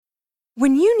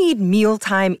When you need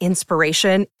mealtime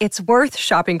inspiration, it's worth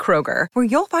shopping Kroger, where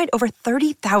you'll find over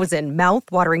 30,000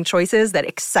 mouth-watering choices that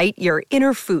excite your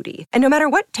inner foodie. And no matter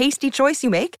what tasty choice you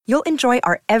make, you'll enjoy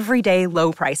our everyday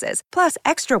low prices, plus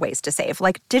extra ways to save,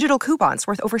 like digital coupons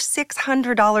worth over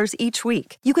 $600 each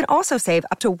week. You can also save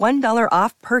up to $1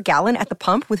 off per gallon at the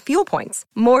pump with fuel points.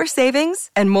 More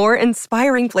savings and more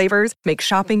inspiring flavors make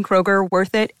shopping Kroger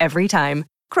worth it every time.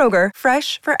 Kroger,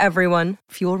 fresh for everyone.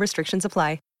 Fuel restrictions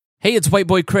apply. Hey, it's White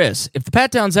Boy Chris. If the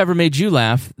Pat Downs ever made you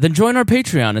laugh, then join our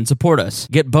Patreon and support us.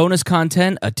 Get bonus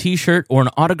content, a t-shirt, or an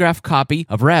autographed copy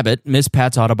of Rabbit, Miss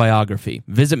Pat's autobiography.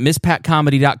 Visit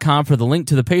MissPatComedy.com for the link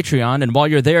to the Patreon, and while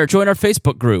you're there, join our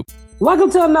Facebook group. Welcome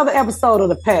to another episode of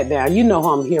the Pat Down. You know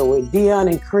I'm here with Dion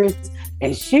and Chris,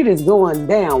 and shit is going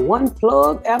down one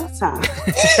plug at a time.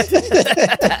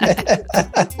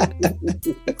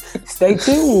 Stay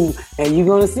tuned, and you're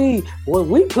going to see what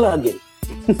we plugging.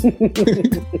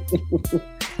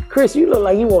 Chris, you look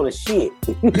like you want to shit.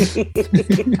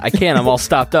 I can't. I'm all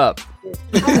stopped up.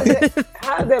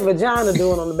 How's that vagina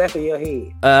doing on the back of your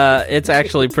head? It's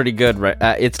actually pretty good. Right,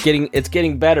 it's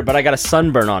getting better. But I got a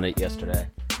sunburn on it yesterday.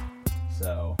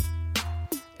 So,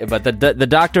 but the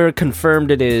doctor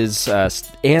confirmed it is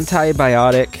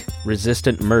antibiotic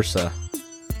resistant MRSA.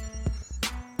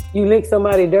 You licked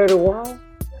somebody dirty wrong?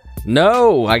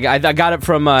 No, I got it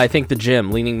from I think the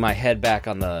gym, leaning my head back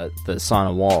on the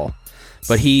sauna wall.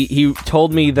 But he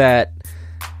told me that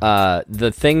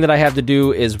the thing that I have to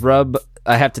do is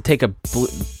I have to take a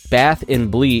bath in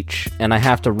bleach, and I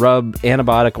have to rub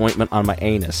antibiotic ointment on my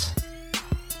anus.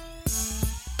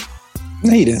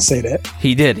 No, he didn't say that.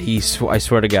 He did. I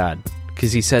swear to God,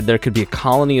 because he said there could be a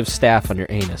colony of staph on your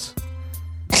anus.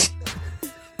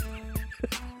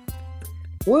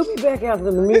 We'll be back after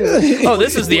the music. Oh,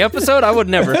 this is the episode? I would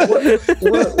never.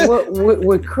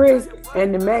 With Chris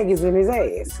and the maggots in his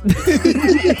ass.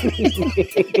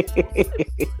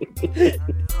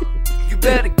 You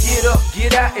better get up,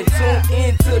 get out, and tune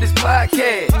into this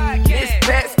podcast. This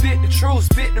Pat spit the truth,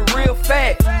 spit the real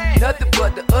fact. Nothing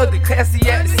but the ugly, classy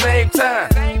at the same time.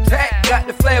 Pat got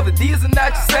the flavor, these are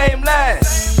not your same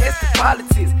lines. That's the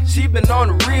politics, she been on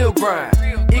the real grind.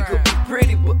 It could be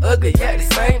pretty but ugly at the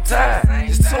same time.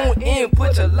 Just tune in,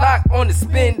 put your lock on the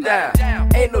spin down.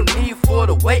 Ain't no need for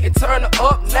the wait and turn it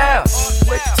up now.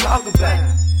 What you talking about?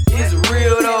 Is it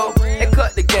real though? And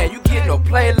cut the game, you get no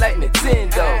play like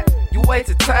Nintendo. You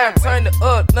wasted time, turn it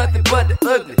up, nothing but the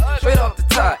ugly. Straight off the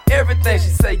top, everything she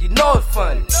say, you know it's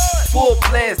funny. Full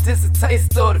blast, this a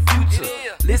taste of the future.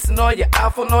 Listen on your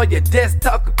iPhone, on your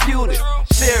desktop computer.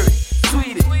 Share it,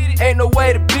 tweet it, ain't no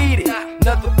way to beat it.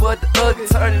 Nothing but the ugly,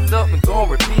 turn it up and gon'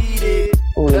 repeat it.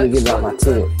 Oh, let me get out my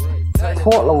tip.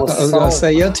 Portland was I was gonna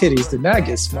say your titties did not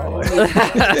get smaller.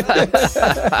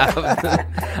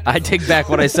 I take back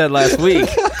what I said last week.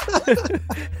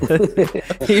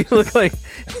 You look like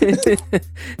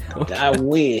I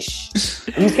wish.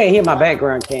 You can't hear my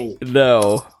background, can you?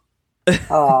 No.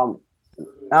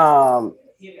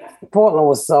 Portland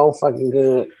was so fucking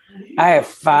good. I had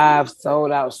 5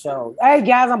 sold out shows. Hey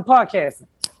guys, I'm podcasting.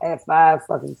 I had 5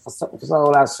 fucking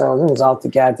sold out shows. It was off the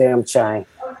goddamn chain.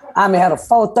 I had a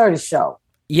 4:30 show.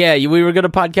 Yeah, we were going to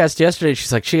podcast yesterday.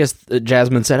 She's like,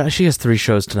 Jasmine said, she has 3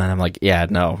 shows tonight. I'm like, yeah,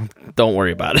 no, don't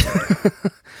worry about it.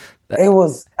 I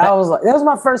was like, that was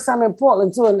my first time in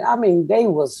Portland too. And they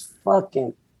was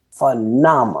fucking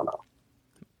phenomenal.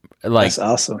 Like, that's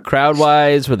awesome. Crowd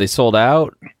wise, were they sold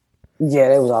out? Yeah,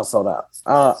 they was all sold out.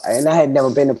 And I had never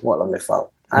been to Portland before.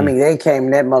 They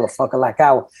came that motherfucker like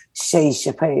I was Shay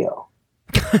Chappelle.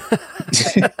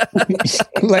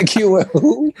 Like you were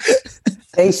who?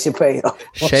 Shay Chappelle.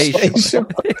 Shay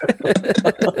Chappelle.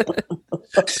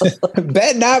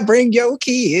 Bet not bring your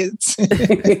kids.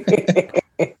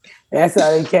 That's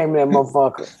how they came that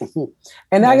motherfucker.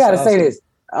 And I gotta say this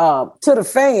to the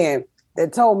fan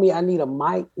that told me I need a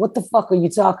mic. What the fuck are you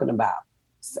talking about?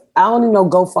 I don't need no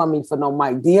GoFundMe for no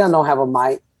mic. Dion don't have a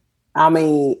mic. I'm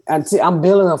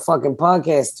building a fucking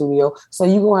podcast studio, so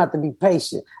you're going to have to be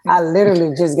patient. I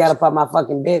literally just got up out my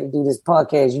fucking bed to do this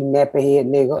podcast, you nappy-head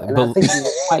nigga, and I think you're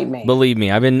a white man. Believe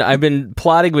me, I've been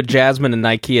plotting with Jasmine and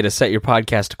IKEA to set your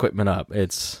podcast equipment up.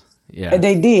 It's, yeah. And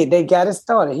they did. They got it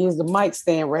started. Here's the mic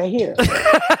stand right here.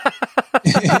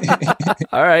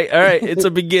 All right. It's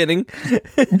a beginning.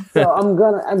 So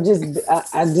I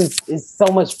just, it's so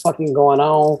much fucking going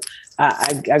on.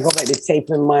 I go back to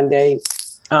taping Monday.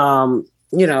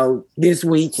 This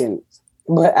week,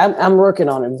 but I'm working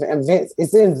on it.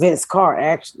 It's in Vince's car,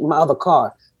 actually, my other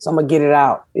car. So I'm gonna get it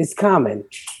out. It's coming,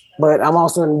 but I'm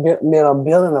also in the middle of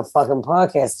building a fucking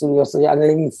podcast studio. So y'all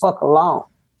leave me fuck alone.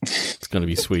 It's gonna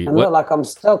be sweet. I look like I'm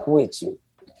stuck with you.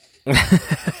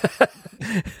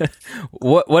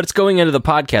 What's going into the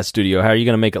podcast studio? How are you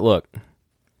going to make it look?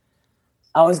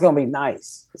 Oh, it's gonna be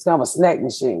nice. It's gonna have a snack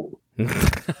machine.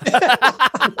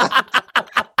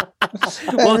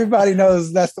 Everybody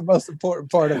knows that's the most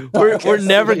important part of the podcast. We're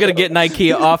never going to get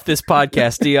Nike off this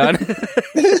podcast, Dion.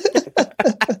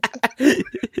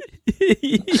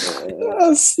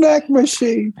 A snack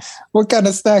machine. What kind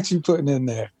of snacks you putting in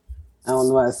there? I don't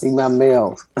know how to see my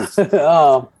mail.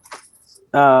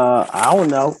 I don't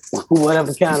know.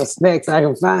 Whatever kind of snacks I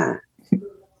can find.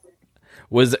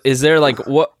 Is there like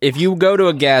what if you go to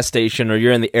a gas station or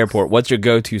you're in the airport? What's your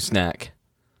go-to snack?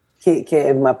 Kit Kat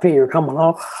and my period coming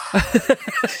on. I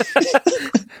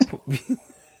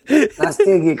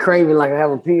still get craving like I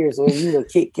have a period, so you need a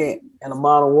Kit Kat and a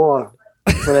bottle of water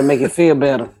so that make it feel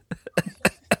better.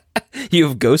 You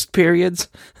have ghost periods?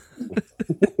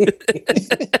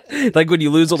 Like when you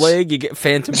lose a leg, you get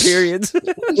phantom periods?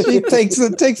 She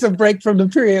takes a break from the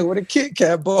period with a Kit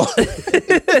Kat bar.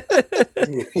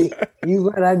 You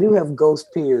right, I do have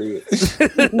ghost periods.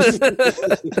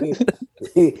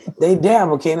 They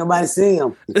dabble, can't nobody see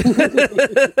them.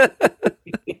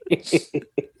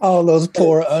 All those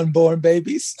poor unborn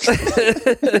babies. They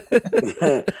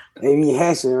be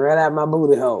hashing right out my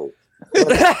booty hole.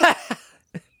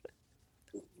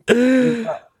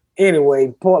 Anyway,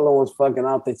 Portland was fucking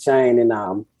off the chain, and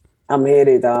I'm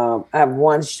headed. I have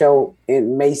one show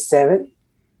in May 7th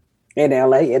in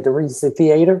LA at the Regency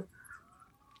Theater.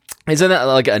 Isn't that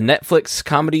like a Netflix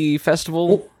comedy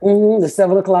festival? Mm-hmm. The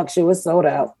 7:00 show is sold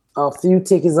out. A few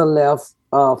tickets are left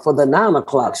for the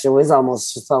 9:00 show. It's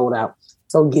almost sold out.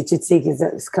 So get your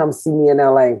tickets. Come see me in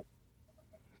LA.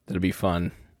 That'll be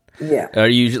fun. Yeah.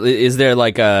 Is there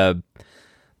like a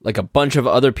bunch of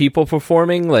other people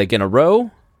performing like in a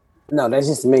row? No, that's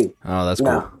just me. Oh, that's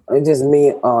cool. No, it's just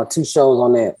me. 2 shows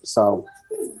on that. So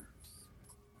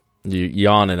you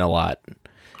yawning a lot.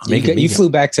 You flew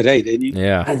back today, didn't you?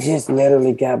 Yeah. I just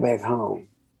literally got back home.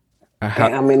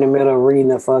 I'm in the middle of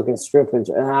reading a fucking strip, and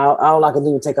all I could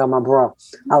do was take off my bra.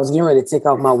 I was getting ready to take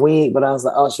off my wig, but I was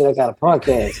like, oh shit, I got a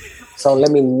podcast. So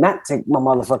let me not take my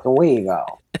motherfucking wig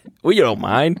off. Well, you don't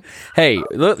mind. Hey,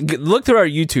 look through our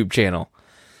YouTube channel.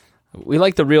 We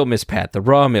like the real Miss Pat, the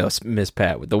raw Miss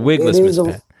Pat, with the wigless Miss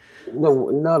Pat.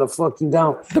 No, the fuck you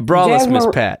don't. The braless Miss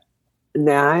Pat.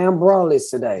 Now, I am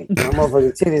braless today. My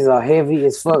motherfucking titties are heavy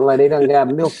as fuck, like they done got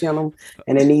milk in them,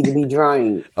 and they need to be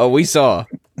drained. Oh, we saw.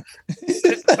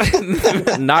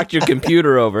 Knocked your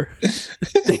computer over.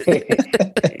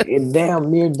 It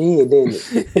damn near did, didn't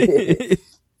it?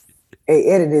 Hey,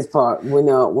 edit this part.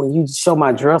 When you show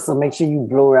my dresser, make sure you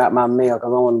blur out my mail because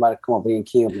I don't want anybody to come up here and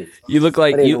kill me. You look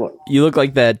like you look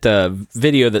like that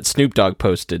video that Snoop Dogg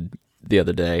posted the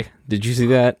other day. Did you see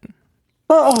that?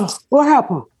 What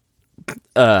happened?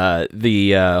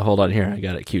 Hold on here, I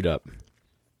got it queued up.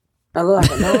 I look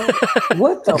like a man.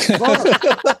 What the fuck?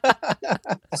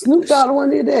 Snoop Dogg the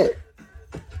one did that.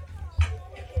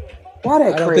 Why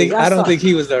that crazy? I don't think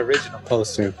he was the original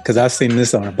poster because I've seen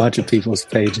this on a bunch of people's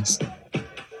pages.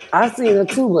 I've seen it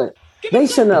too, but they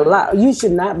shouldn't allow. You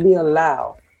should not be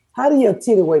allowed. How do your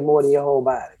titty weigh more than your whole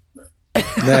body?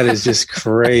 That is just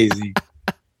crazy.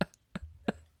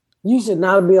 You should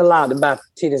not be allowed to buy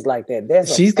titties like that.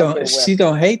 She's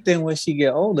gonna hate them when she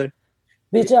get older.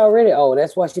 Bitch already old.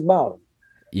 That's why she bought them.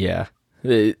 Yeah,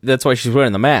 that's why she's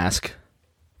wearing the mask.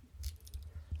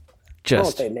 I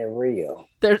don't think they're real.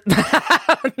 No,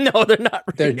 they're not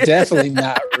real. They're definitely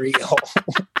not real.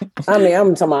 I mean,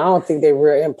 I'm talking about, I don't think they're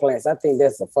real implants. I think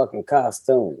that's a fucking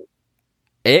costume.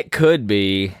 It could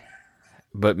be,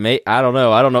 but I don't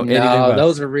know. I don't know anything about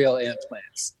those are real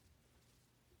implants.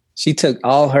 She took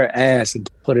all her ass and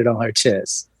put it on her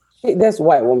chest. That's a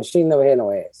white woman. She never had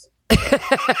no ass.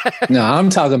 No, I'm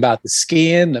talking about the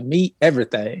skin, the meat,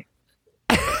 everything.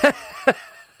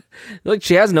 Look,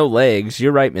 she has no legs.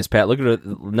 You're right, Miss Pat. Look at her,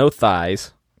 no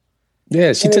thighs.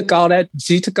 Yeah, she took all that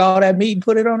meat and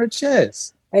put it on her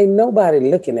chest. Ain't nobody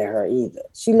looking at her either.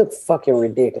 She look fucking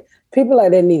ridiculous. People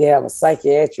like that need to have a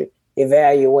psychiatric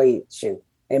evaluation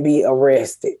and be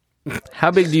arrested.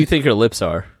 How big do you think her lips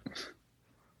are?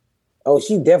 Oh,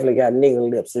 she definitely got nigger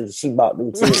lips since she bought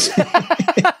them titties.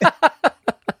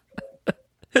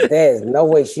 There's no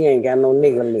way she ain't got no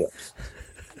nigger lips.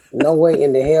 No way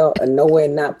in the hell, and no way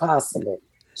not possible.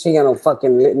 She ain't got no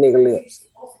fucking nigger lips.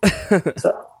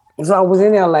 So I was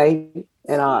in LA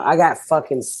and I got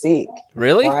fucking sick.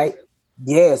 Really? Right?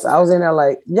 Yes, I was in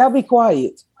LA. Y'all be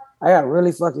quiet. I got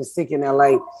really fucking sick in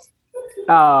LA.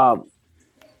 I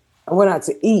went out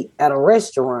to eat at a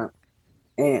restaurant,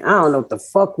 and I don't know what the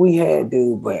fuck we had,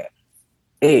 dude, but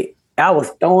I I was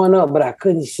throwing up, but I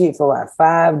couldn't shit for like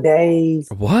 5 days.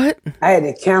 What? I had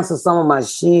to cancel some of my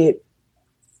shit.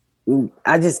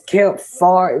 I just kept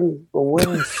farting but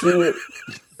wouldn't shit.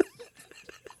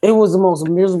 It was the most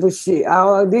miserable shit.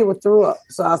 All I did was throw up.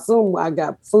 So I assume I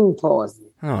got food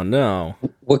poisoning. Oh no.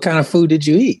 What kind of food did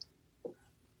you eat?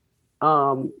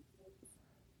 It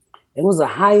was a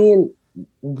high-end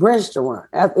restaurant.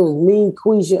 It was me,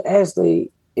 Quisha,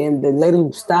 Ashley, and the lady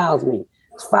who styles me.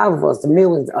 It's 5 of us. The meal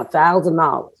was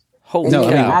 $1,000. Holy No,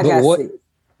 cow. I mean,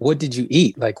 what did you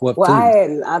eat? Like what food?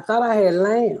 I thought I had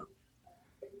lamb.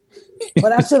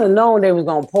 But I should have known they was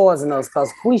gonna poison us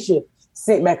because Quisha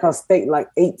sent back her steak like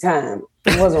 8 times.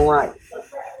 It wasn't right.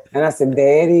 And I said,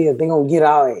 Daddy, they're gonna get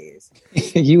our ass.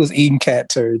 You was eating cat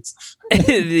turds.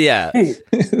 Yeah.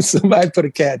 Somebody put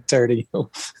a cat turd in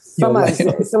you. Somebody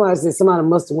said somebody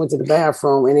must have went to the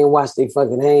bathroom and then washed their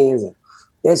fucking hands. And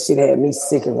that shit had me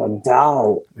sick as a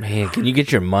dog. Man, can you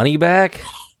get your money back?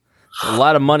 A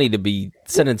lot of money to be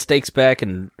sending steaks back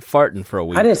and farting for a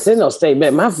week. I didn't send no steak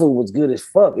back. My food was good as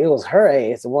fuck. It was her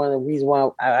ass. One of the reasons why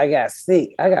I got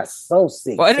sick. I got so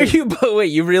sick. Why are you? But wait,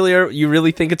 you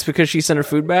really think it's because she sent her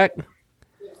food back?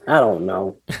 I don't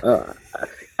know.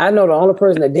 I know the only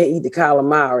person that didn't eat the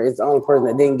calamari is the only person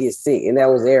that didn't get sick, and that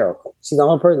was Erica. She's the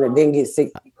only person that didn't get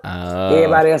sick.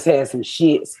 Everybody else had some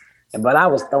shits, but I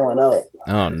was throwing up.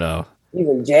 Oh no!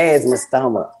 Even Jasmine's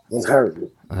stomach was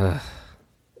hurting.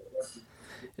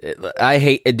 I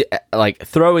hate it. Like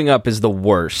throwing up is the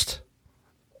worst.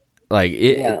 Like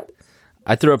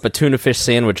I threw up a tuna fish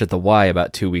sandwich at the Y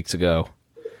about 2 weeks ago.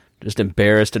 Just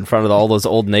embarrassed in front of all those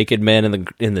old naked men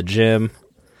in the gym,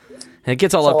 and it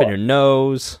gets all up in your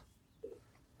nose.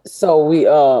 So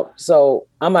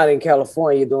I'm out in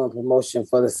California doing promotion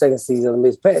for the second season of the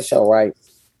Miss Pat Show, right?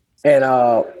 And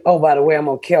by the way, I'm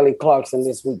on Kelly Clarkson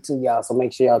this week too, y'all. So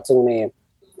make sure y'all tune in.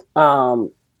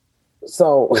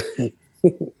 So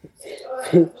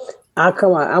I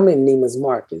come out. I'm in Neiman's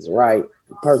Marcus, right?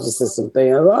 Purchasing some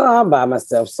things. I'll buy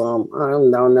myself some.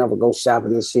 I'll never go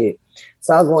shopping and shit.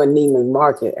 So I go in Neiman's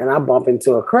Market and I bump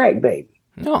into a crack baby.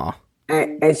 No.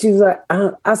 And she's like,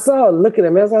 I saw her looking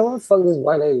at me. I was like, what the fuck is this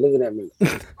white lady looking at me?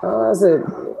 I said,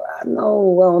 I don't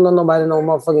know nobody no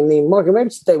motherfucking Neiman's Market. Maybe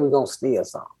she think we're going to steal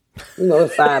something. You know,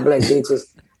 it's 5 black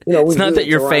bitches. You know, it's not that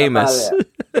you're famous.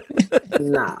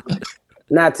 Nah,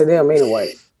 not to them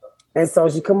anyway. And so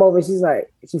she come over and she's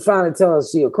like, she finally tells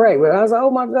us she a crack. But I was like, oh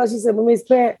my God. She said, but Miss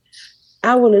Pat,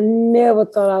 I would have never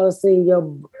thought I would have seen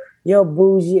your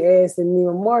bougie ass in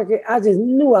Neiman Market. I just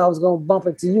knew I was going to bump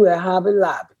into you at Hobby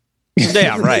Lobby.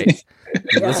 Yeah, right.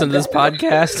 Listen to this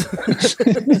podcast.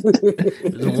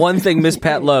 There's one thing Miss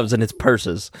Pat loves, and it's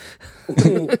purses.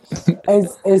 and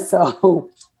so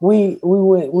we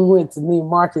went to Neiman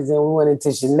Marcus and we went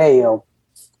into Chanel.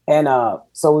 And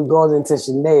so we go into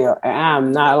Chanel, and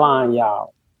I'm not lying,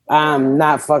 y'all. I'm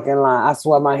not fucking lying. I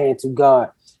swear my hand to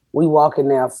God. We walk in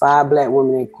there, 5 black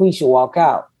women, and Quisha walk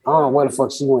out. I don't know where the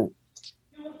fuck she went.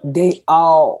 They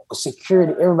all,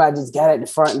 security, everybody just got at the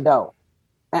front door.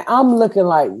 And I'm looking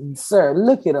like, sir,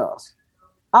 look at us.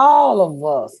 All of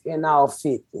us in our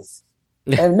 50s.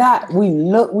 If not,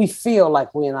 we feel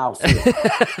like we're in our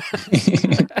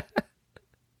 50s.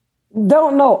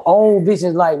 Don't know old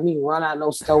bitches like me run out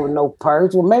no store with no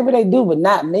purse. Well, maybe they do, but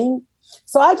not me.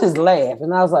 So I just laughed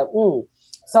and I was like,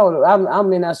 So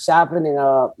I'm in there shopping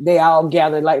and they all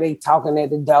gathered like they talking at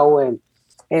the door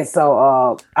and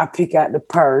so I pick out the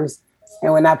purse.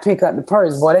 And when I pick up the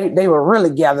purse, boy, they were really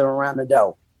gathered around the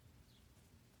door.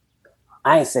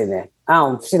 I ain't say that.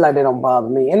 Shit like that don't bother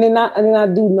me. And then I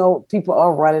do know people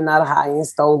are running out of high-end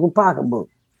stores with pocketbook.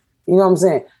 You know what I'm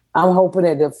saying? I'm hoping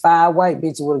that the 5 white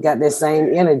bitches would have got that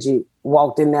same energy,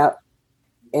 walked in there,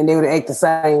 and they would act the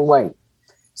same way.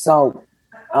 So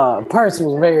purse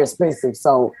was very expensive.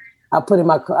 So I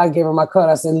gave her my card.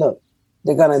 I said, look,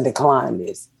 they're gonna decline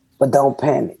this, but don't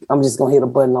panic. I'm just gonna hit a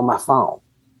button on my phone.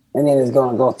 And then it's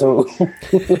gonna go through.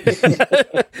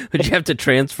 Would you have to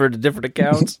transfer to different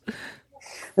accounts?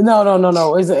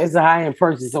 No. It's a high-end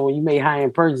purchase. So when you make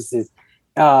high-end purchases,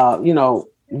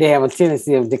 they have a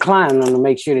tendency of declining them to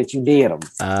make sure that you did them.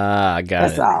 I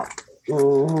got it. That's all.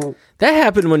 Mm-hmm. That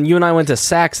happened when you and I went to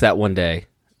Saks that one day.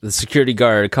 The security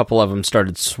guard, a couple of them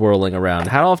started swirling around.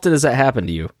 How often does that happen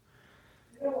to you?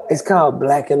 It's called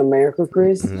Black in America,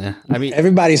 Chris. Yeah, I mean,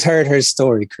 everybody's heard her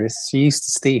story, Chris. She used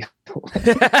to steal.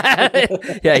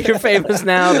 Yeah, you're famous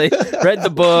now. They read the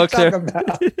book.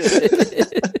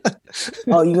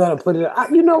 Oh, you gotta put it.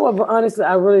 You know what? But honestly,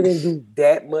 I really didn't do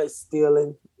that much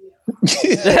stealing.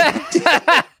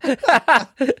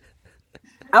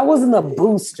 I wasn't a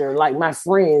booster like my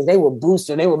friends. They were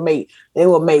booster. They would make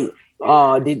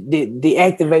the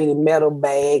activated metal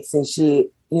bags and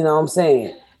shit. You know what I'm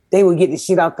saying? They would get the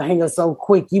shit out the hanger so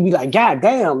quick. You'd be like, God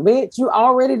damn, bitch, you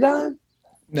already done?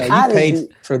 No, you paid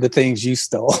for the things you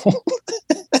stole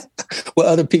with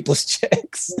other people's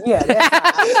checks. Yeah.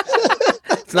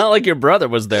 It's not like your brother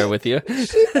was there with you.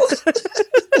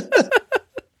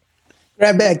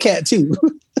 Grab that cat too.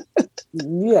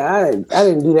 Yeah, I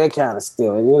didn't do that kind of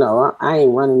stealing. You know, I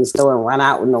ain't running the store and run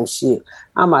out with no shit.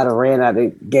 I might have ran out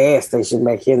the gas station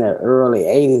back in the early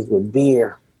 80s with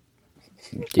beer.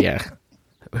 Yeah.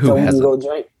 So we can go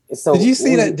drink. So Did you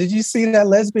see that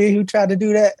lesbian who tried to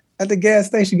do that at the gas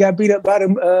station, got beat up by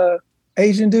them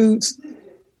Asian dudes?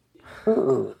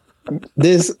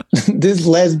 This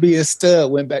lesbian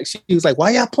stud went back. She was like,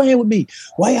 "Why y'all playing with me?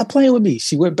 Why y'all playing with me?"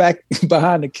 She went back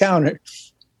behind the counter.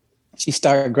 She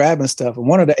started grabbing stuff, and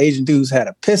one of the Asian dudes had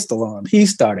a pistol on him. He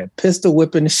started pistol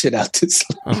whipping the shit out this.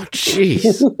 Oh,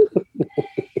 jeez.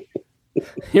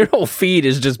 Your whole feed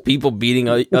is just people beating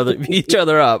each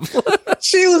other up.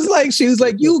 She was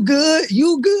like, "You good?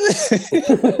 You good?"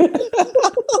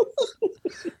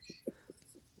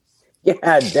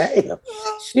 God damn.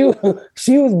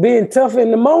 She was being tough in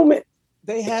the moment.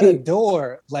 They had a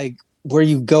door like where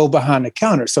you go behind the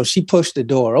counter, so she pushed the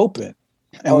door open.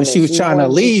 And when she was trying to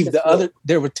leave,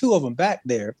 there were two of them back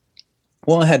there.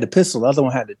 One had the pistol, the other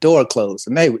one had the door closed,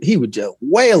 and he was just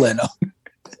wailing on her.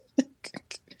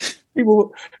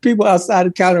 People outside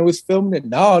the counter was filming it.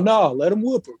 No, let him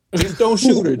whoop her. Just don't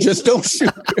shoot her. Just don't shoot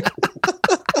her.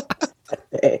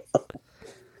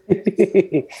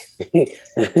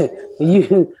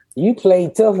 You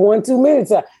played tough one too many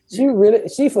times.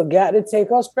 She forgot to take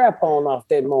her strap on off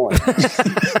that morning.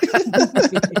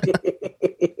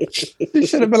 She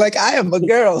should have been like, "I am a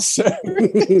girl, sir."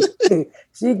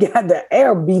 She got the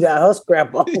air beat out her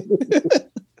scrap on.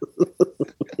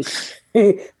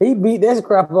 He beat that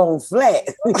scrap on flat.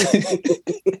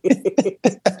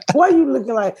 Why you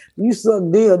looking like you suck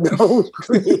dildos,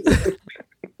 Chris?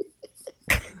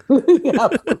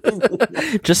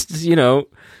 Just,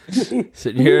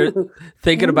 sitting here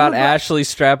thinking about Ashley's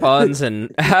strap-ons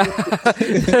and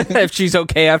if she's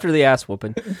okay after the ass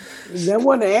whooping. That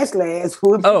wasn't Ashley ass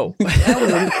whooping. Oh.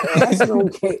 Ashley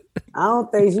okay. I don't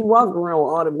think she walking around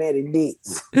with automatic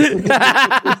dicks.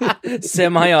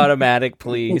 Semi-automatic,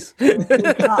 please.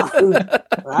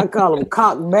 I call them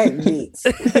cock-back dicks.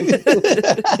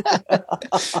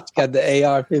 Got the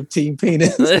AR-15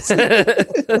 penis.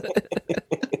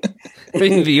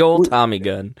 The old Tommy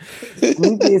gun.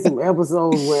 We did some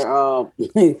episodes where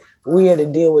we had to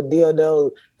deal with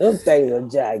dildos. Those things are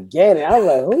gigantic. I was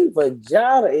like, whose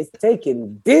vagina is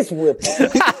taking this whip?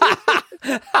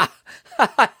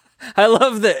 I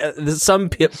love that some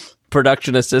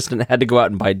production assistant had to go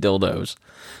out and buy dildos.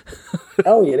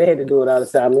 Oh yeah, they had to do it all the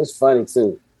time. It's funny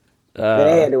too.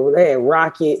 They had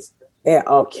rockets. They had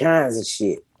all kinds of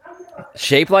shit.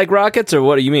 Shaped like rockets, or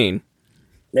what do you mean?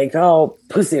 They call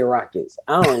pussy rockets.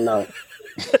 I don't know.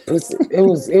 It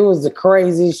was the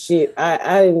craziest shit.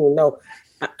 I didn't even know.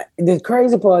 The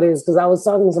crazy part is because I was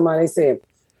talking to somebody. They said,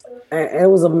 and it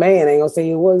was a man. I ain't gonna say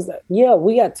it was. Yeah,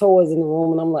 we got toys in the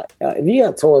room, and I'm like, if you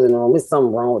got toys in the room, there's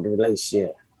something wrong with the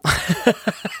relationship.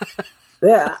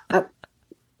 Yeah,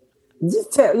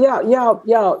 just tell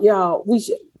y'all. We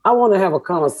should. I want to have a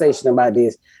conversation about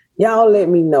this. Y'all let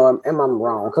me know am I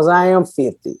wrong? Because I am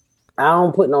 50. I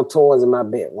don't put no toys in my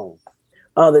bedroom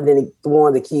other than the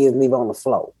ones the kids leave on the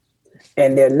floor.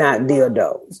 And they're not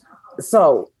dildos.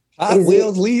 So Hot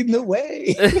Wheels leading the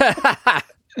way.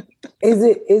 Is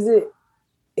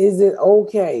it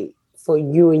okay for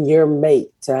you and your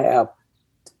mate to have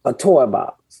a toy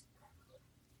box?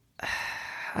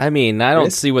 I mean, I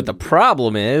don't see what the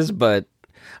problem is, but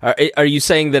are you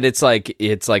saying that it's like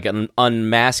an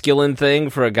unmasculine thing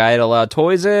for a guy to allow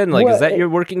toys in? Like, is that your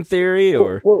working theory,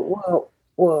 or?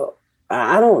 Well,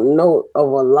 I don't know of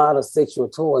a lot of sexual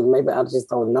toys. Maybe I just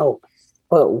don't know.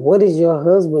 But what is your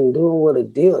husband doing with a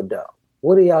dildo?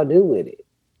 What do y'all do with it?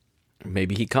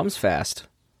 Maybe he comes fast,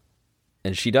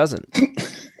 and she doesn't.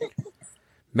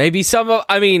 Maybe you just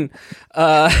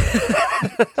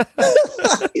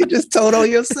told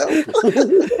on yourself.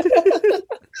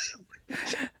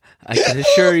 I can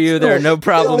assure you there are no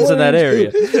problems in that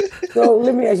area. So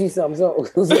let me ask you something. So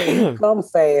you come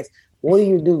fast, what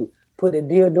do? Put a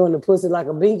dildo in the pussy like a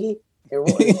binky and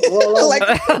roll over? like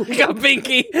a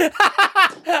binky.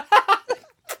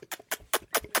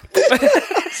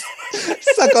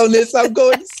 Suck on this, I'm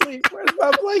going to sleep. Where's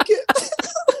my blanket?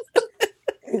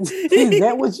 Is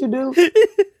that what you do?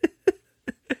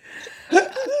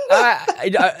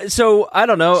 So I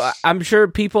don't know. I'm sure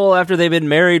people after they've been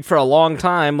married for a long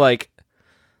time, like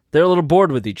They're a little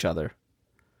bored with each other.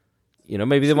 You know,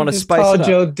 maybe they want to spice it up. Called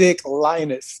your dick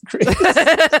Linus, Chris.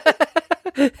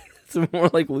 It's more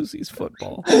like Lucy's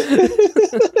football.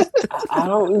 I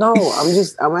don't know.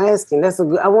 I'm asking. That's a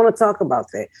good. I want to talk about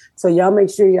that. So y'all make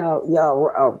sure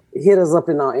y'all hit us up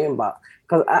in our inbox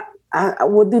because I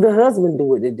what do the husband do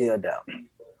with the dildo?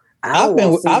 I've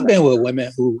been with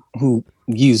women who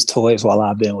use toys while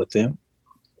I've been with them.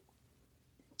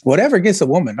 Whatever gets a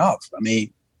woman off. I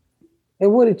mean,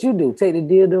 and what did you do? Take the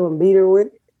dildo and beat her with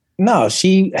it? No,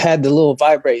 she had the little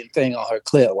vibrating thing on her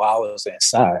clit while I was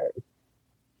inside.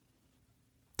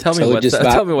 Tell me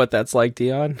what that's like,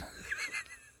 Dion.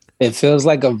 It feels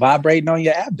like a vibrating on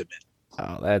your abdomen.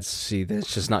 Oh, that's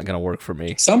just not going to work for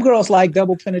me. Some girls like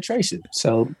double penetration,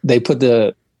 so they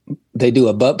do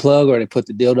a butt plug or they put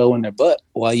the dildo in their butt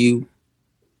while you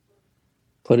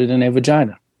put it in their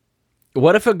vagina.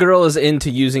 What if a girl is into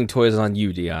using toys on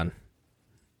you, Dion?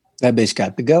 That bitch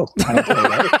got to go. I don't play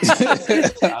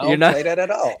that. I don't play that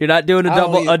at all. You're not doing a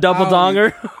double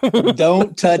donger?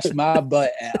 Don't touch my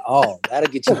butt at all. That'll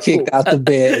get you kicked out the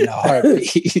bed in a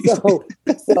heartbeat.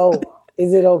 So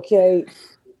is it okay?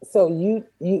 So you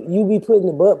be putting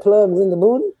the butt plugs in the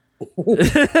booty?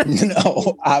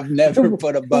 No, I've never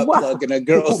put a butt plug in a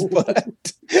girl's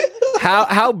butt.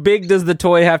 How big does the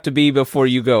toy have to be before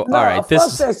you go, no, all right,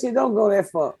 that shit, don't go that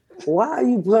far. Why are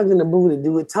you plugging the booty?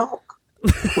 Do it talk?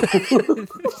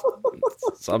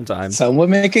 Sometimes some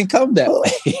women can come that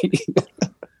way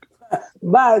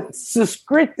by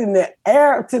subscripting the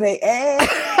air to the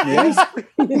ass.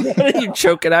 Yeah. You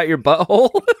choking out your butthole.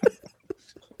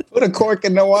 Put a cork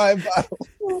in the wine bottle.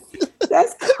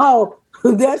 That's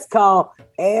called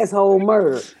asshole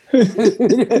murder. That's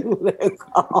what that's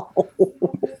called.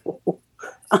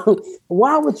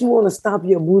 Why would you want to stop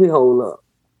your booty hole up?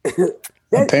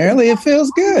 Apparently, it feels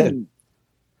good.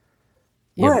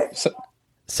 Yeah,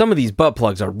 some of these butt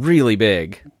plugs are really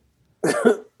big.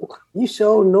 You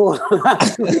sure know.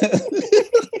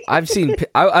 I've seen.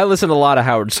 I listen to a lot of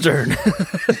Howard Stern.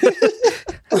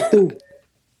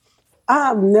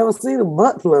 I've never seen a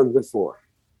butt plug before.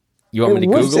 You want me to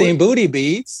Google it? You've seen booty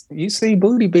beads. You see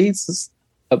booty beads.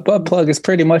 A butt plug is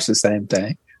pretty much the same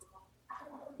thing.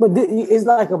 But it's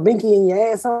like a binky in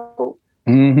your asshole.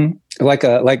 Mm-hmm. Like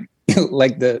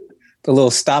the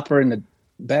little stopper in the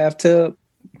bathtub.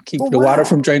 Keep the water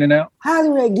from draining out. How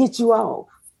do that get you off?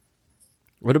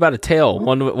 What about a tail?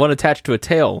 One attached to a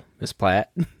tail, Miss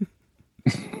Platt.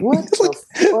 What the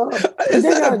fuck? Is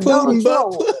that a Putin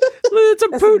butt? It's a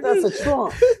Putin. That's a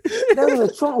Trump. That was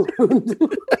a Trump.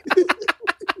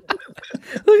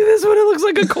 Look at this one. It looks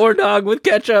like a corn dog with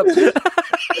ketchup.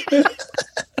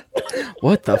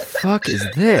 What the fuck is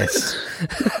this?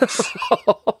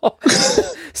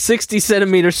 60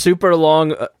 centimeter super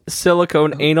long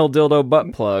silicone anal dildo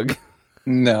butt plug.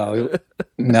 No,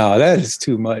 that is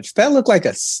too much. That looked like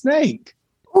a snake.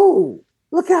 Ooh,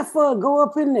 look how far it go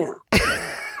up in there.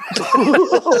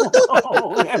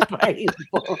 Oh, that's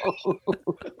painful.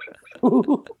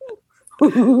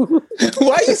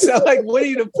 Why you sound like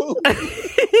Winnie the Pooh?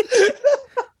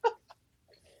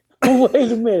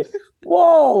 Wait a minute.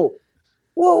 Whoa.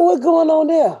 What's going on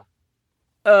there?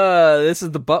 This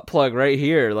is the butt plug right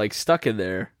here, like stuck in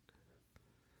there.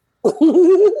 Look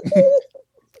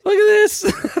at this.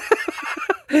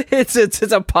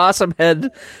 It's a possum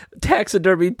head,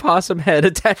 taxidermied possum head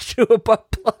attached to a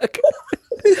butt plug.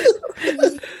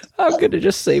 I'm gonna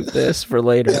just save this for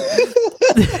later.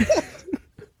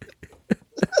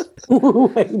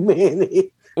 Wait a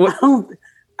minute.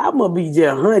 I'm gonna be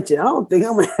just hunching. I don't think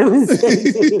I'm gonna have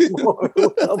sex anymore.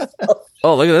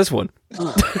 Oh, look at this one.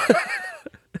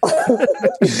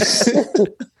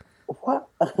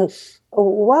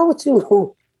 Why would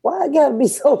you? Why I gotta be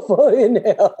so far in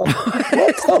there? What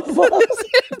the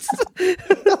fuck?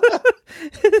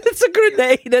 It's a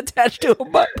grenade attached to a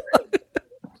butt plug.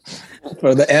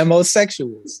 For the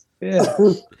amosexuals. Yeah.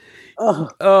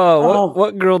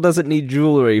 What girl doesn't need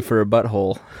jewelry for a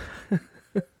butthole?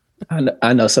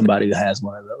 I know somebody that has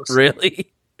one of those.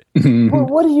 Really? Well,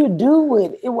 what do you do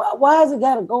with it? Why has it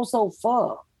got to go so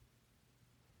far?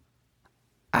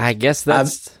 I guess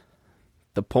that's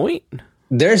the point.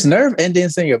 There's nerve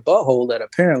endings in your butthole that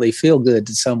apparently feel good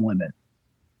to some women.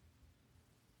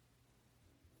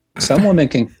 Some women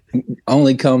can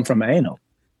only come from anal.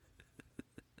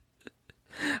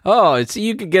 Oh, so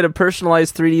you could get a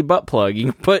personalized 3D butt plug.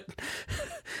 You can put...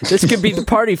 This could be the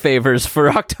party favors for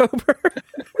October.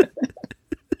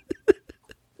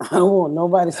 I don't want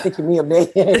nobody sticking me up there.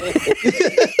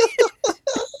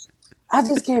 I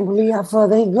just can't believe how far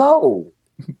they go.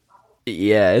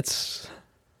 Yeah, it's...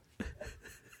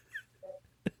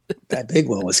 That big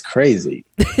one was crazy.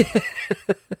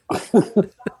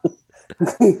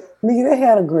 Nigga, they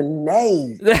had a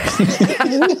grenade.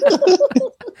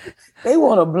 They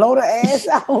want to blow the ass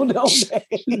out, don't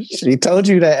they? She told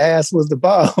you that ass was the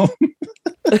bomb.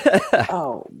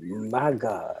 Oh my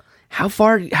God. How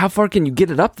far can you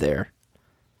get it up there?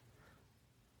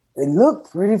 It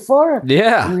looked pretty far.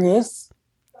 Yeah. Chris.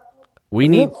 We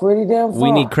need pretty damn far.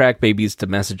 We need crack babies to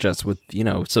message us with,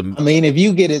 some. I mean, if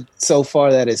you get it so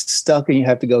far that it's stuck and you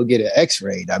have to go get it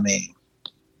x-rayed, I mean,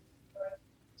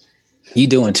 you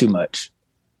doing too much.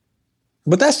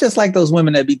 But that's just like those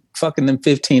women that be fucking them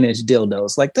 15-inch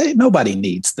dildos. Like, nobody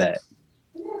needs that.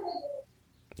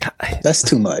 That's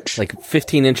too much. Like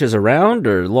 15 inches around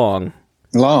or long?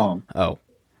 Long. Oh.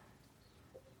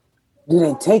 Do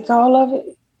they take all of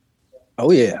it?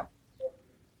 Oh, yeah.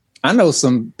 I know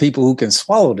some people who can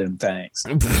swallow them things.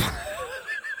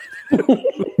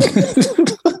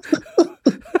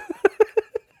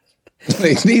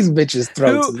 Like, these bitches'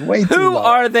 throats is way too long. Who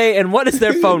are they and what is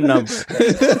their phone number?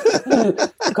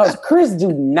 Because Chris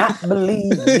do not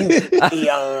believe you,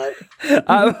 Dion.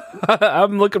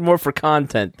 I'm looking more for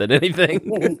content than anything.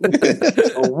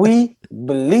 We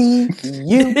believe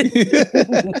you.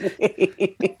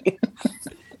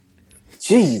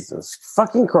 Jesus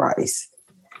fucking Christ.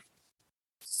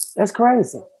 That's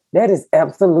crazy. That is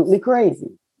absolutely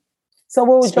crazy. So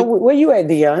where you at,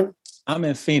 Dion? I'm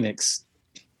in Phoenix.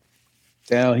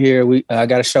 Down here, I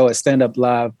got a show at Stand Up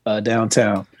Live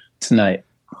downtown tonight.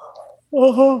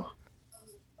 Uh-huh.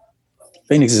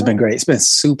 Phoenix has been great. It's been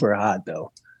super hot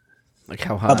though. Like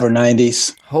how hot? Upper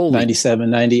 90s, Holy. 97,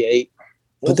 98.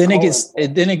 But then it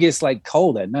gets like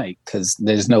cold at night because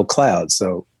there's no clouds,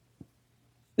 so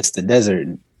it's the desert.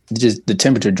 Just the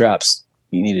temperature drops.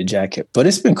 You need a jacket, but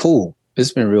it's been cool.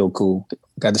 It's been real cool.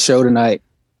 Got the show tonight.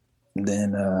 And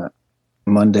then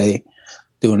Monday,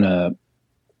 doing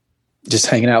just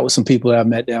hanging out with some people that I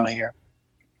met down here.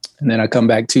 And then I come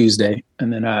back Tuesday,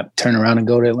 and then I turn around and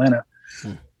go to Atlanta.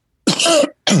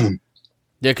 Yeah,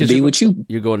 because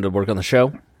you're going to work on the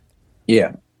show?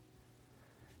 Yeah.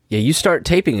 Yeah, you start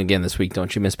taping again this week,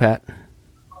 don't you, Miss Pat?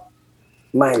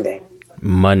 Monday.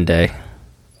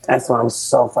 That's why I'm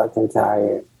so fucking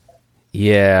tired.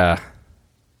 Yeah.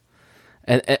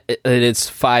 And it's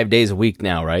 5 days a week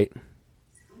now, right?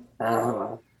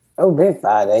 It's been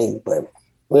 5 days, but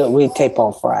we tape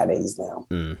on Fridays now.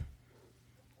 Mm.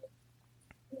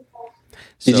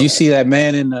 Did you see that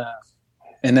man in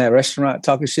that restaurant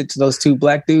talking shit to those two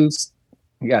black dudes?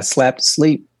 He got slapped to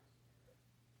sleep.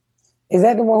 Is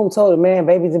that the one who told the man,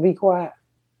 baby, to be quiet?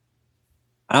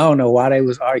 I don't know why they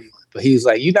was arguing, but he was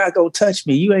like, "You not gonna touch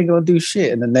me. You ain't gonna do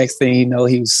shit." And the next thing you know,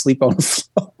 he was asleep on the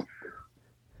floor.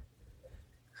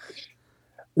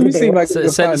 Let me see if I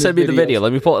can send me the video.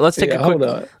 Let me pull it. Let's take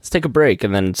let's take a break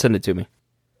and then send it to me.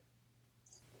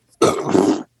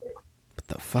 What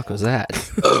the fuck was that?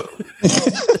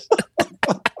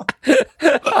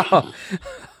 Oh,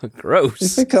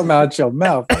 gross. It come out your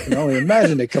mouth. I can only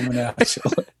imagine it coming out your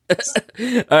lips.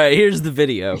 All right, here's the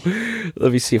video.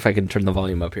 Let me see if I can turn the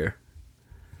volume up here.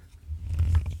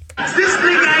 This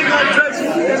nigga ain't gonna touch me.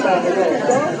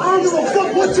 I don't give a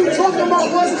fuck what you talking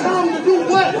about. What's time to do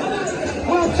what?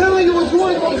 What I'm telling you is you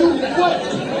ain't gonna do what?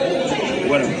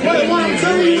 What I'm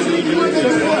telling you is you ain't gonna do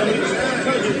what?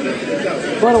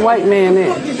 What a white man is.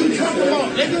 What the fuck is you talking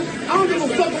about, nigga? I don't give a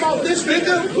fuck about this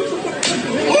nigga.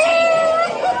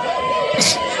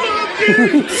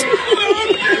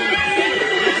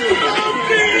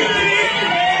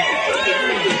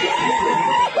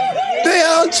 They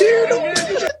all cheered him.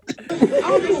 I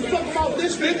don't give a fuck about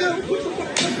this nigga.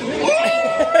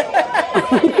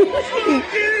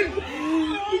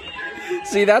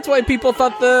 See, that's why people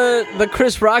thought the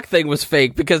Chris Rock thing was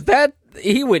fake, because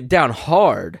he went down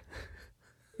hard.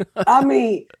 I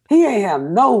mean, he ain't have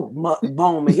no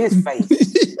bone in his face.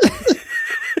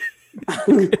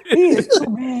 He is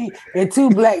too big and too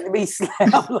black to be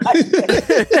slapped like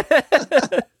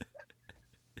that.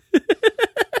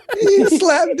 He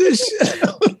slapped this shit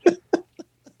out.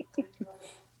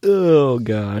 Oh,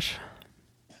 gosh.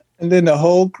 And then the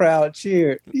whole crowd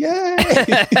cheered. Yay!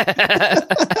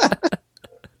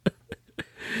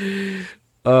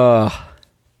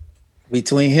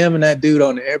 Between him and that dude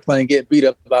on the airplane getting beat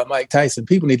up by Mike Tyson,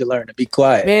 people need to learn to be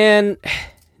quiet. Man,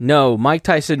 no, Mike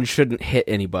Tyson shouldn't hit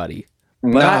anybody.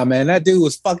 But man, that dude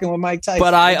was fucking with Mike Tyson.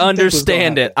 But I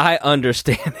understand it. I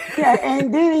understand it. Yeah,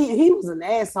 and then he was an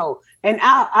asshole. And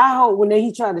I hope when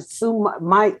he tried to sue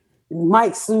Mike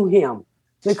sue him.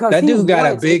 Because that dude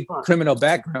got a big criminal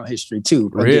background history too.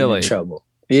 Really? In trouble.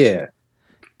 Yeah.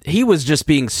 He was just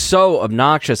being so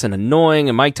obnoxious and annoying,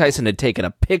 and Mike Tyson had taken a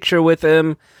picture with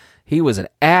him. He was an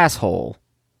asshole.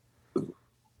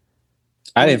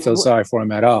 I didn't feel sorry for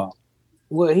him at all.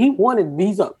 Well, he wanted to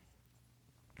beat up.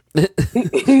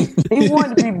 he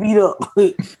wanted to be beat up.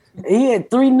 He had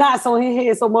 3 knots on his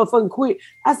head so motherfucking quick.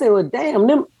 I said, well, damn,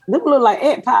 them look like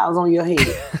ant piles on your head.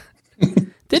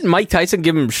 Didn't Mike Tyson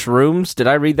give him shrooms? Did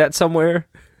I read that somewhere?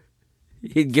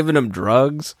 He'd given him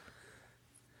drugs.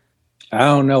 I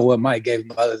don't know what Mike gave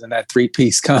him other than that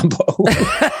 3-piece combo.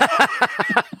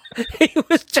 He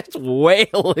was just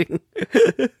wailing.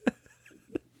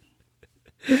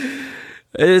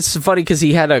 It's funny because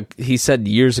he said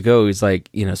years ago, he's like,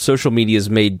 social media has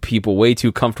made people way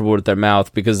too comfortable with their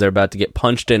mouth because they're about to get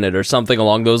punched in it or something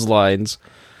along those lines.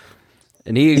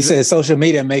 And he said social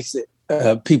media makes it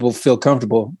people feel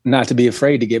comfortable not to be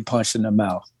afraid to get punched in the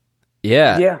mouth.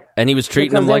 Yeah. And he was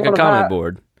treating them like a comment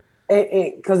board.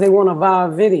 Because they want a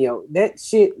viral video. That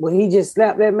shit, when he just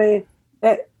slapped that man,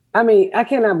 I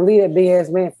cannot believe that big ass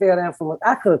man fell down from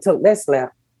I could have took that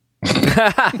slap.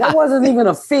 That wasn't even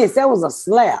a fist. That was a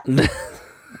slap. That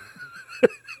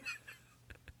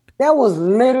was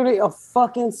literally a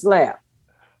fucking slap.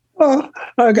 Oh,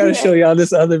 I gotta show y'all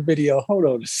this other video. Hold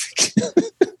on a second.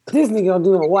 This nigga don't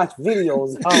do watch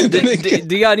videos.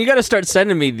 Dion, you gotta start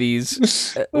sending me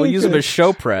these. We'll use them as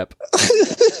show prep.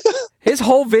 His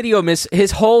whole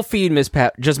feed, Miss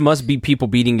Pat, just must be people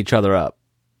beating each other up.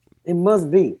 It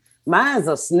must be. Mine's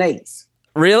are snakes.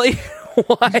 Really?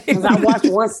 Why? Because I watched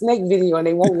one snake video and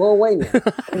they won't go away now.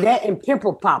 And that and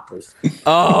pimple poppers.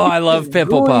 Oh, I love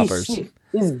pimple poppers.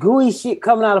 This gooey shit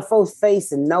coming out of folks'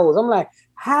 face and nose. I'm like,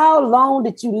 how long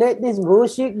did you let this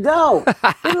bullshit go?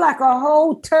 It's like a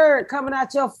whole turd coming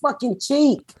out your fucking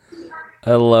cheek.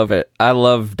 I love it. I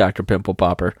love Dr. Pimple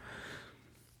Popper.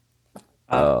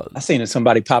 I seen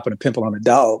somebody popping a pimple on a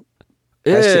dog.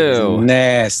 That shit was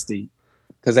nasty.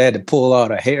 Because they had to pull all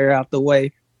the hair out the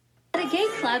way. At a gay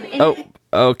club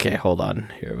okay, hold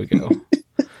on. Here we go.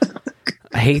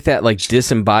 I hate that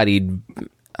disembodied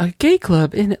a gay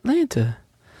club in Atlanta.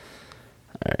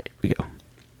 All right, here we go.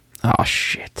 Oh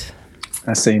shit.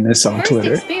 I seen this on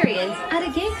Twitter. Experience at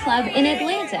a gay club in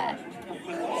Atlanta.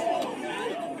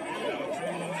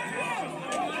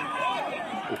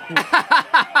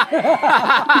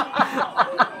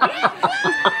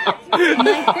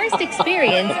 My first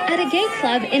experience at a gay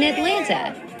club in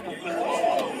Atlanta.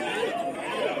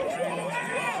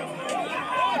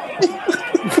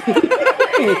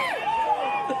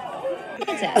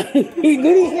 Did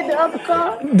he hit the other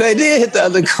car? They did hit the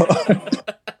other car.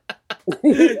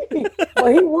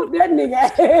 Well, he whooped that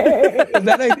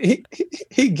nigga.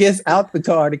 He gets out the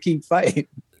car to keep fighting.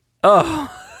 Oh.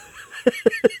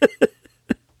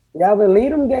 Y'all been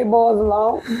leave them gay boys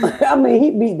alone. I mean,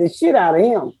 he beat the shit out of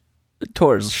him.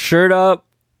 Tore his shirt up.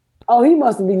 Oh, he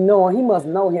must be knowing. He must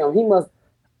know him. He must.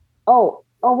 Oh,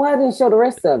 why didn't show the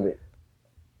rest of it?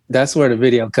 That's where the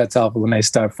video cuts off when they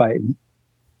start fighting.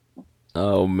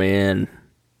 Oh man.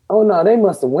 Oh no, they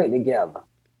must have went together.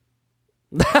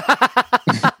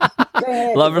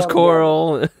 Lovers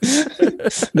quarrel.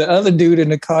 The other dude in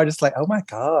the car just like, oh my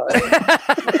God.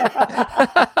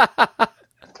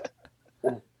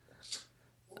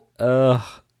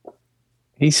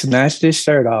 He snatched his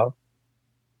shirt off.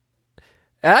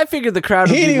 And I figured the crowd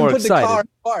would be more excited. The car in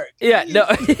park. Yeah, no.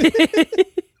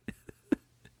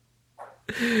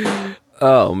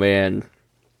 Oh man.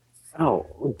 Oh,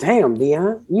 damn,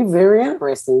 Dion. You very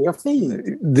interesting. Your feed.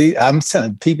 I'm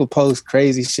telling people post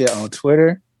crazy shit on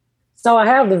Twitter. So I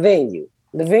have the venue.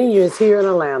 The venue is here in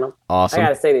Atlanta. Awesome. I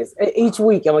gotta say this. Each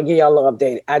week I'm gonna give y'all a little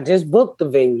update. I just booked the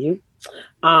venue.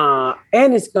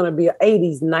 And it's gonna be an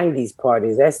 80s, 90s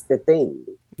party. That's the thing.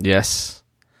 Yes.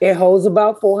 It holds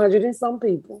about 400 and some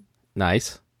people.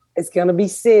 Nice. It's gonna be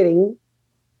sitting.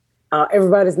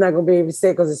 Everybody's not gonna be able to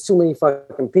sit because it's too many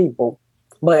fucking people.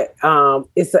 But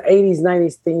it's the 80s,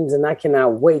 90s themes, and I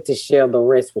cannot wait to share the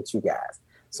rest with you guys.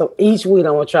 So each week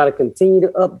I'm gonna try to continue to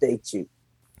update you.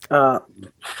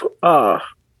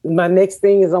 My next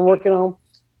thing is I'm working on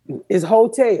is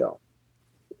hotel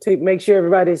to make sure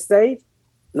everybody's safe.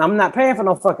 And I'm not paying for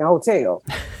no fucking hotel,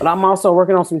 but I'm also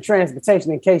working on some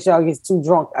transportation in case y'all get too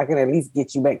drunk. I can at least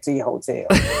get you back to your hotel.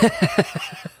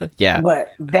 Yeah.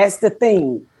 But that's the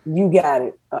thing. You got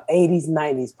it. 80s,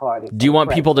 90s party. Do you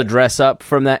want people to dress up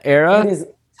from that era? It is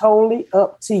totally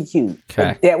up to you.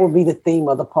 Okay. That will be the theme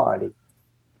of the party.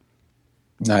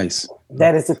 Nice.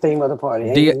 That is the theme of the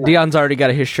party. Dion's already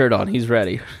got his shirt on. He's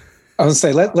ready. I was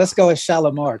gonna say, let's go with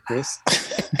Shalimar, Chris.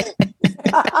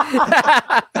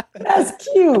 That's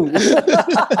cute.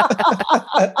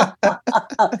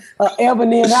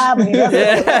 Ebony and Ivory.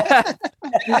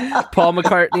 Paul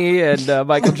McCartney and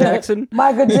Michael Jackson.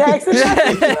 Michael Jackson.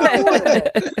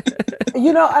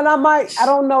 You know, and I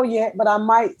don't know yet, but I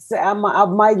might say I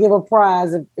might give a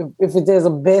prize if there's a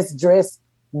best dress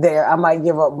there. I might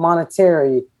give a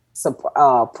monetary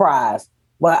prize,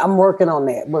 but I'm working on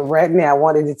that. But right now, I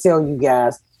wanted to tell you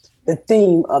guys the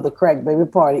theme of the Crack Baby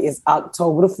Party is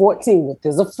October the 14th, which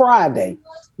is a Friday.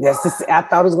 I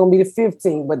thought it was going to be the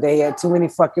 15th, but they had too many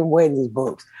fucking weddings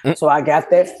booked. So I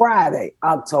got that Friday,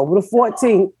 October the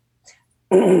 14th.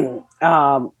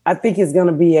 I think it's going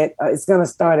to be it's going to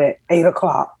start at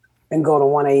 8:00 and go to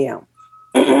 1 a.m.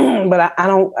 But I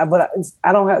don't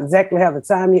exactly have the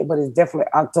time yet, but it's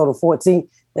definitely October 14th.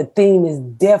 The theme is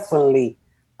definitely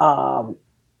 80s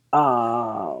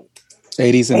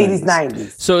and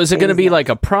 90s. So is it going to be like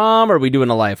a prom? Or are we doing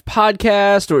a live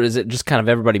podcast? Or is it just kind of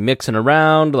everybody mixing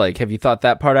around? Like, have you thought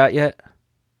that part out yet?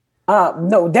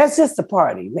 No, that's just the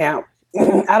party. Now,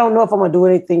 I don't know if I'm going to do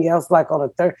anything else like on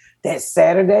that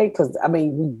Saturday. Because, I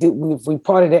mean, if we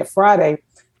party that Friday,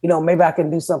 you know, maybe I can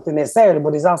do something that Saturday.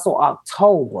 But it's also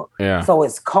October. Yeah. So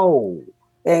it's cold.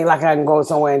 It ain't like I can go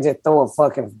somewhere and just throw a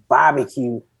fucking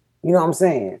barbecue. You know what I'm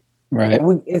saying? Right.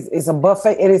 It's a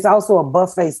buffet, and it's also a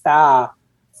buffet style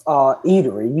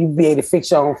eatery. You be able to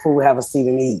fix your own food, have a seat,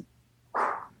 and eat.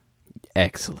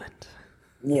 Excellent.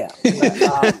 Yeah.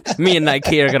 But, me and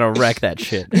Nike are gonna wreck that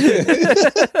shit.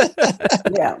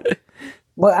 Yeah.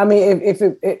 But I mean, if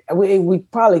we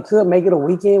probably could make it a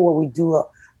weekend where we do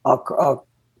a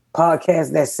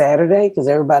podcast that Saturday because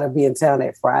everybody will be in town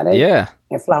that Friday. Yeah.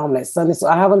 And fly home that Sunday. So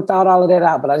I haven't thought all of that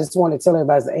out, but I just want to tell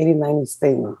everybody it's the 80s, 90s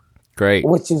thing. Great.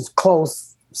 Which is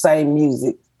close, same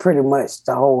music pretty much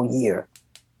the whole year.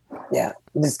 Yeah.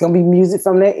 It's going to be music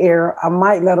from that era. I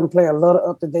might let them play a little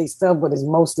up-to-date stuff, but it's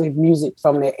mostly music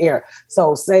from that era.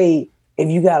 So say if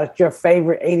you got your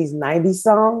favorite 80s, 90s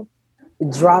song,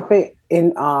 drop it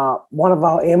in one of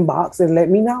our inbox and let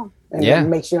me know. And yeah.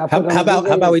 Make sure I put how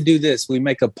about we do this? We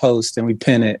make a post and we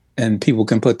pin it and people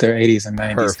can put their 80s and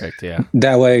 90s. Perfect, yeah.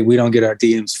 That way we don't get our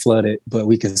DMs flooded, but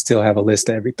we can still have a list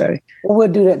of everything. Well, we'll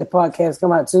do that. The podcast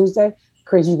come out Tuesday.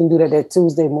 Chris, you can do that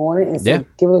Tuesday morning and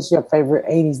give us your favorite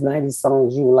 80s, 90s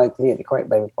songs you would like to hear at the Crack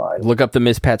Baby Party. Look up the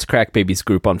Miss Pat's Crack Babies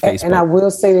group on Facebook. And I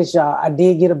will say this, y'all. I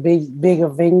did get a bigger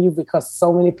venue because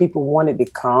so many people wanted to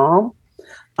come.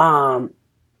 And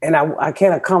I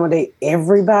can't accommodate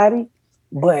everybody,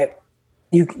 but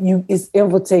you it's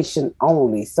invitation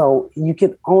only. So you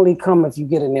can only come if you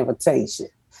get an invitation.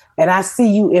 And I see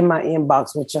you in my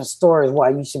inbox with your stories why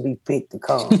you should be picked to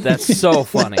come. That's so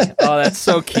funny. Oh, that's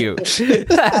so cute.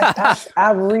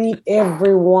 I read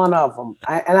every one of them.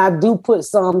 And I do put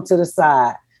some to the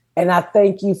side. And I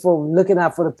thank you for looking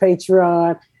out for the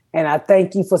Patreon. And I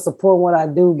thank you for supporting what I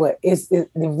do. But the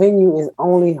venue is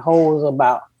only holds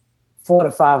about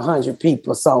 400 to 500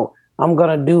 people. So I'm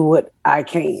going to do what I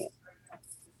can.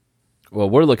 Well,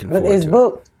 we're looking forward to it.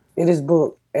 It is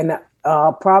booked. And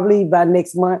probably by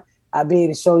next month, I'll be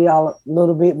able to show y'all a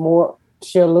little bit more,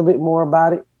 share a little bit more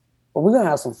about it. But we're going to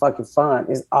have some fucking fun.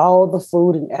 It's all the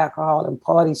food and alcohol and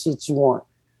party shit you want.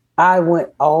 I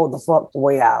went all the fuck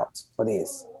way out for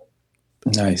this.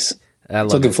 Nice.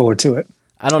 Looking forward to it.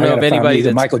 I don't know if anybody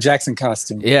the Michael Jackson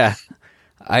costume. Yeah.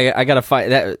 I got to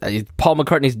find that Paul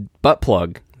McCartney's butt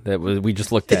plug that we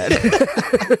just looked at.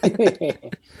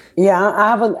 Yeah, I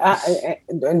haven't.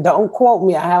 And don't quote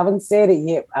me. I haven't said it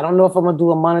yet. I don't know if I'm gonna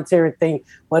do a monetary thing,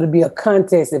 but it'll be a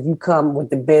contest if you come with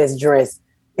the best dress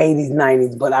 80s,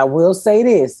 90s. But I will say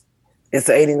this: it's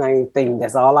an 80s, 90s thing.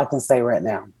 That's all I can say right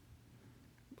now.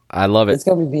 I love it. It's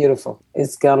gonna be beautiful.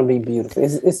 It's gonna be beautiful.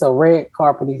 It's a red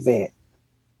carpet event.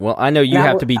 Well, I know you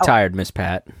have to be tired, Miss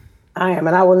Pat. I am,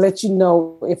 and I will let you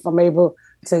know if I'm able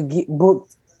to get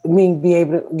booked. Be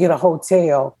able to get a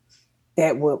hotel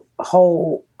that will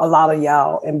hold a lot of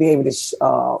y'all and be able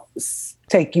to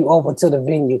take you over to the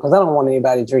venue because I don't want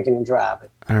anybody drinking and driving.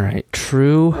 All right.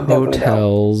 True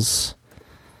Hotels,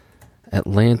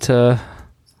 Atlanta.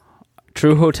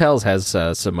 True Hotels has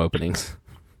some openings.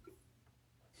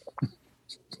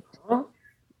 Huh?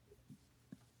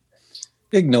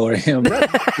 Ignore him. Right?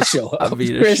 Show up. I'll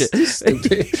be the shit.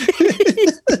 Stupid.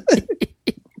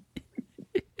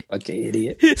 Okay,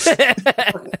 idiot.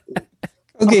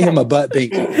 I'll get him a butt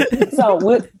binky. So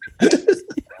what?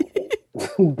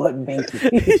 Butt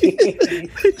binky.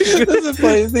 That's the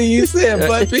funniest thing you said,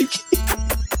 butt binky.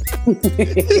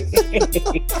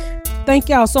 Thank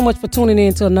y'all so much for tuning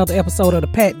in to another episode of The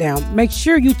Pat Down. Make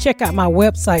sure you check out my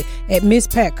website at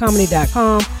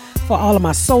misspatcomedy.com for all of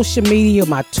my social media,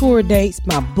 my tour dates,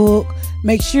 my book.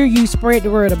 Make sure you spread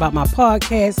the word about my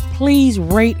podcast. Please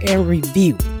rate and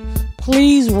review.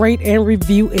 Please rate and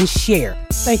review and share.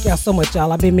 Thank y'all so much,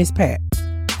 y'all. I've been Miss Pat.